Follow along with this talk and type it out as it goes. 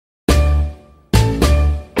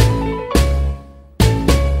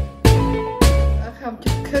Welcome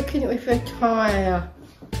to Cooking with Víctoria.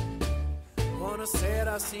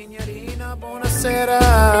 Buonasera, signorina,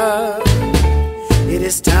 buonasera. It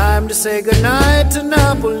is time to say goodnight to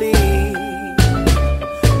Napoli.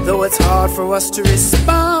 Though it's hard for us to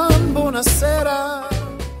respond, buonasera.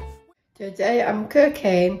 Today I'm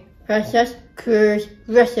cooking Princess Cruise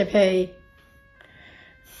recipe.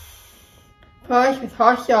 Fries with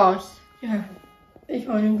hot sauce. Yeah, these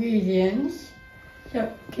are the ingredients.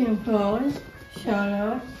 So, prawns,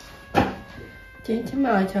 shallot, tin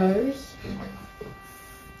tomatoes,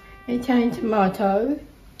 Italian tomato,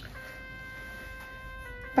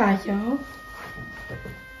 basil,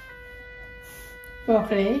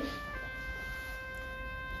 broccoli,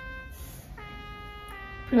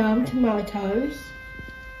 plum tomatoes,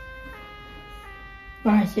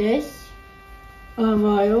 rices, olive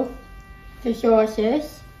oil, the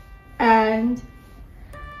sauces, and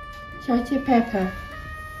salted pepper.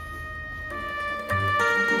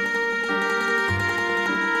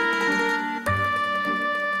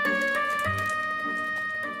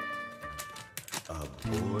 A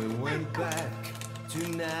boy went back to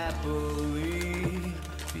Napoli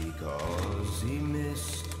because he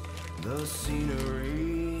missed the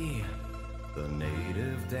scenery, the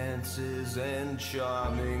native dances and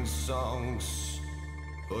charming songs.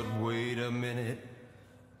 But wait a minute,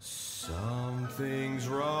 something's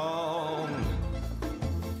wrong.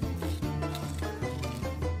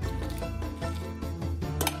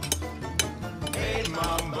 Hey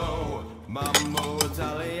mambo, mambo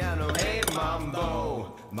Italiano. Hey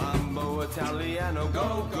mambo, mambo Italiano.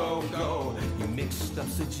 Go, go, go. You mixed up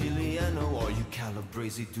Siciliano or you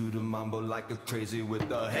Calabrese do the mambo like a crazy with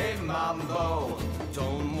the hey mambo.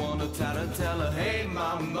 Don't want a tarantella. Hey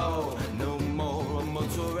mambo, no more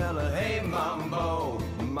mozzarella. Hey mambo,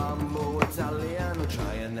 mambo Italiano.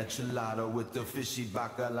 Try an enchilada with the fishy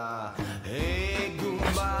bacala. Hey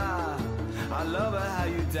Goomba, I love it how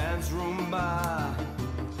you dance rumba.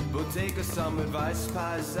 But take us some advice,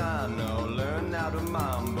 paisano. Learn how to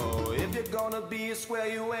mambo. If you're gonna be a square,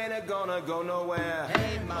 you ain't gonna go nowhere.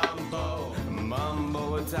 Hey mambo,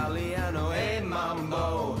 mambo Italiano. Hey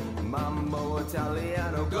mambo, mambo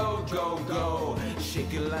Italiano. Go, go, go.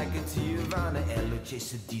 Shake it like a Tivana. Eloce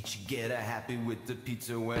Sedici. Get happy with the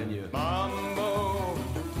pizza when you mambo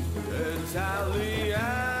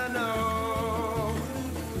Italiano.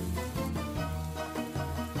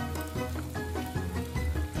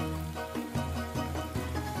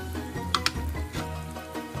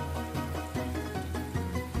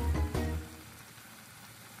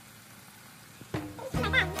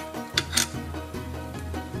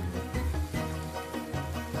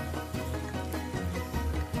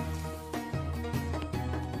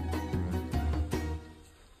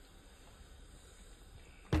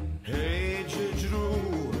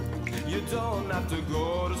 Don't have to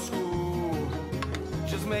go to school,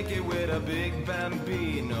 just make it with a big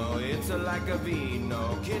bambino. It's like a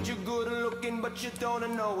vino. Kid, you're good looking, but you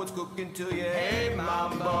don't know what's cooking to you. Hey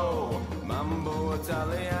mambo, mambo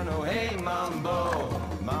Italiano. Hey mambo,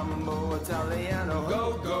 mambo Italiano.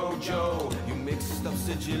 Go, go, Joe. You mixed up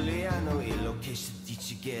Siciliano. E location did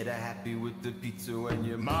you get happy with the pizza when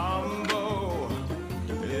you mambo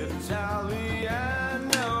Italiano.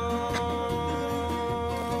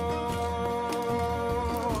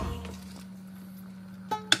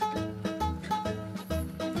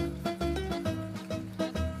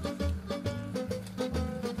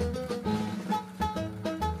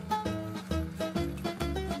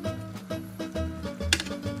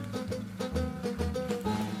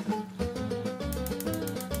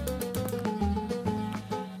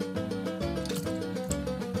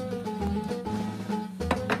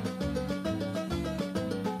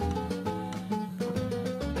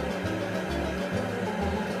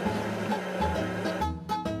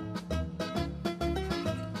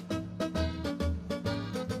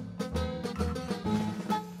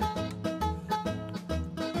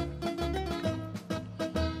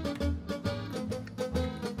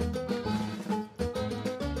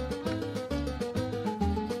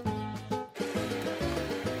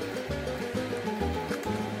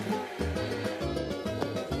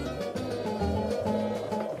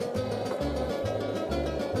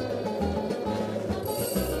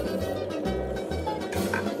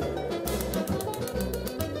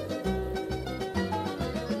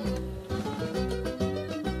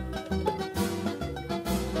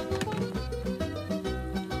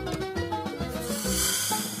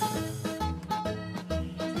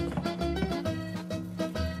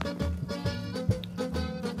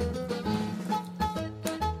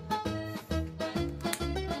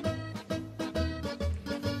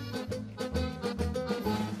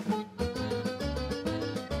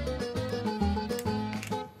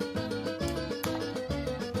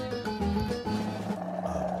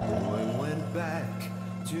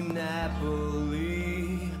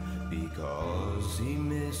 Napoli because he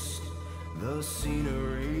missed the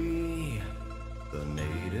scenery, the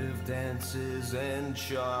native dances and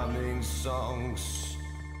charming songs.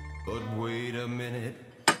 But wait a minute,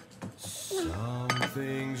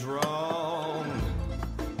 something's wrong.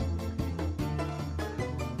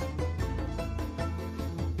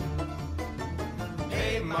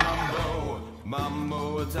 Hey mambo,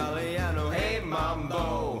 mambo Italiano. Hey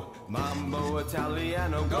mambo, mambo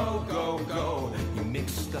Italiano. Go, go, go. You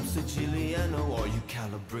mixed up Siciliano or you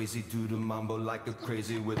Calabrese. Do the mambo like a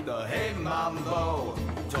crazy with the hey mambo.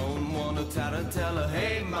 Don't want a tarantella.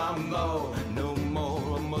 Hey mambo, no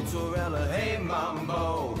more mozzarella. Hey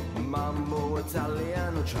mambo, mambo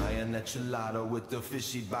Italiano. Try an enchilada with the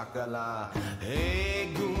fishy bacala. Hey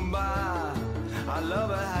Goomba, I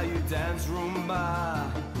love it how you dance rumba.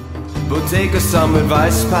 But take some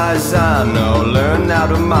advice, paisano. Learn how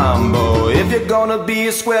to mambo. If you're gonna be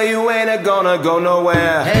a square, you ain't gonna go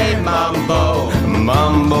nowhere. Hey mambo,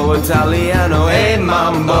 mambo Italiano. Hey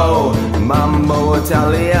mambo, mambo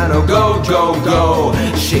Italiano. Go, go, go.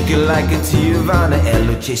 Shake it like a Tijuana.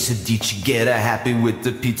 Eloce Sedici. Get her happy with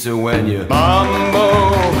the pizza when you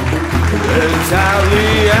mambo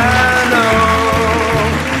Italiano.